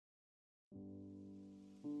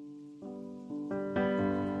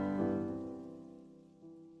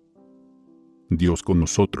Dios con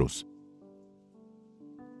nosotros.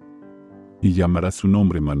 Y llamará su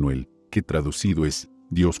nombre Manuel, que traducido es,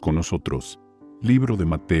 Dios con nosotros. Libro de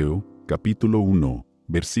Mateo, capítulo 1,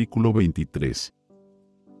 versículo 23.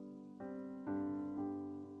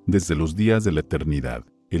 Desde los días de la eternidad,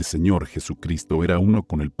 el Señor Jesucristo era uno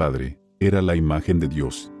con el Padre, era la imagen de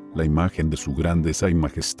Dios, la imagen de su grandeza y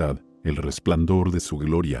majestad, el resplandor de su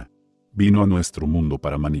gloria. Vino a nuestro mundo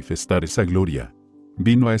para manifestar esa gloria.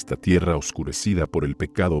 Vino a esta tierra oscurecida por el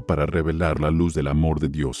pecado para revelar la luz del amor de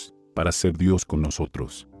Dios, para ser Dios con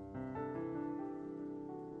nosotros.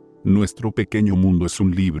 Nuestro pequeño mundo es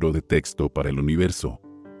un libro de texto para el universo,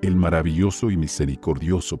 el maravilloso y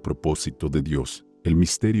misericordioso propósito de Dios, el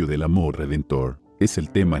misterio del amor redentor, es el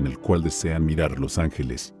tema en el cual desean mirar los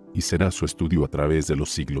ángeles, y será su estudio a través de los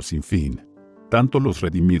siglos sin fin. Tanto los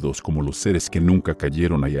redimidos como los seres que nunca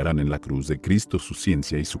cayeron hallarán en la cruz de Cristo su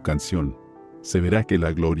ciencia y su canción. Se verá que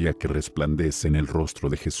la gloria que resplandece en el rostro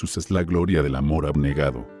de Jesús es la gloria del amor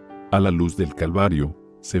abnegado. A la luz del Calvario,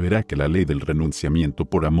 se verá que la ley del renunciamiento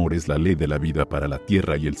por amor es la ley de la vida para la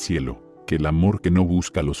tierra y el cielo, que el amor que no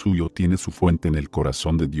busca lo suyo tiene su fuente en el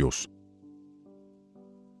corazón de Dios.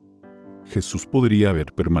 Jesús podría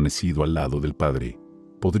haber permanecido al lado del Padre,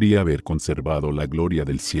 podría haber conservado la gloria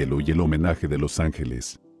del cielo y el homenaje de los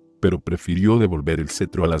ángeles, pero prefirió devolver el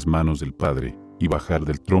cetro a las manos del Padre y bajar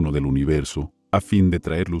del trono del universo, a fin de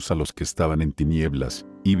traer luz a los que estaban en tinieblas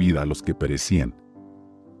y vida a los que perecían.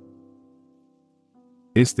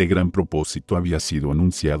 Este gran propósito había sido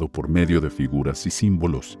anunciado por medio de figuras y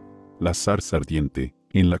símbolos. La zarza ardiente,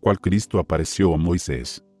 en la cual Cristo apareció a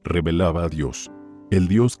Moisés, revelaba a Dios. El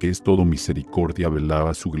Dios que es todo misericordia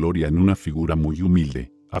velaba su gloria en una figura muy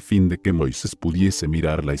humilde, a fin de que Moisés pudiese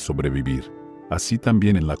mirarla y sobrevivir. Así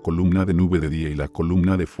también en la columna de nube de día y la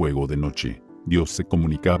columna de fuego de noche, Dios se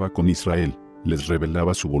comunicaba con Israel, les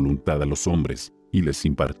revelaba su voluntad a los hombres, y les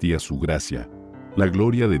impartía su gracia. La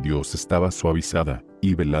gloria de Dios estaba suavizada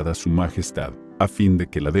y velada su majestad, a fin de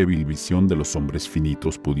que la débil visión de los hombres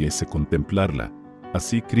finitos pudiese contemplarla.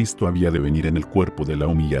 Así Cristo había de venir en el cuerpo de la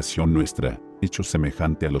humillación nuestra, hecho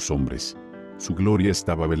semejante a los hombres. Su gloria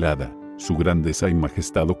estaba velada, su grandeza y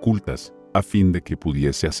majestad ocultas, a fin de que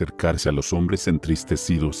pudiese acercarse a los hombres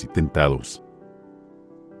entristecidos y tentados.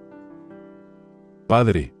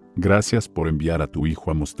 Padre, gracias por enviar a tu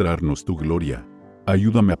Hijo a mostrarnos tu gloria.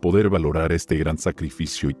 Ayúdame a poder valorar este gran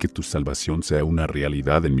sacrificio y que tu salvación sea una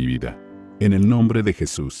realidad en mi vida. En el nombre de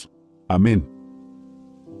Jesús. Amén.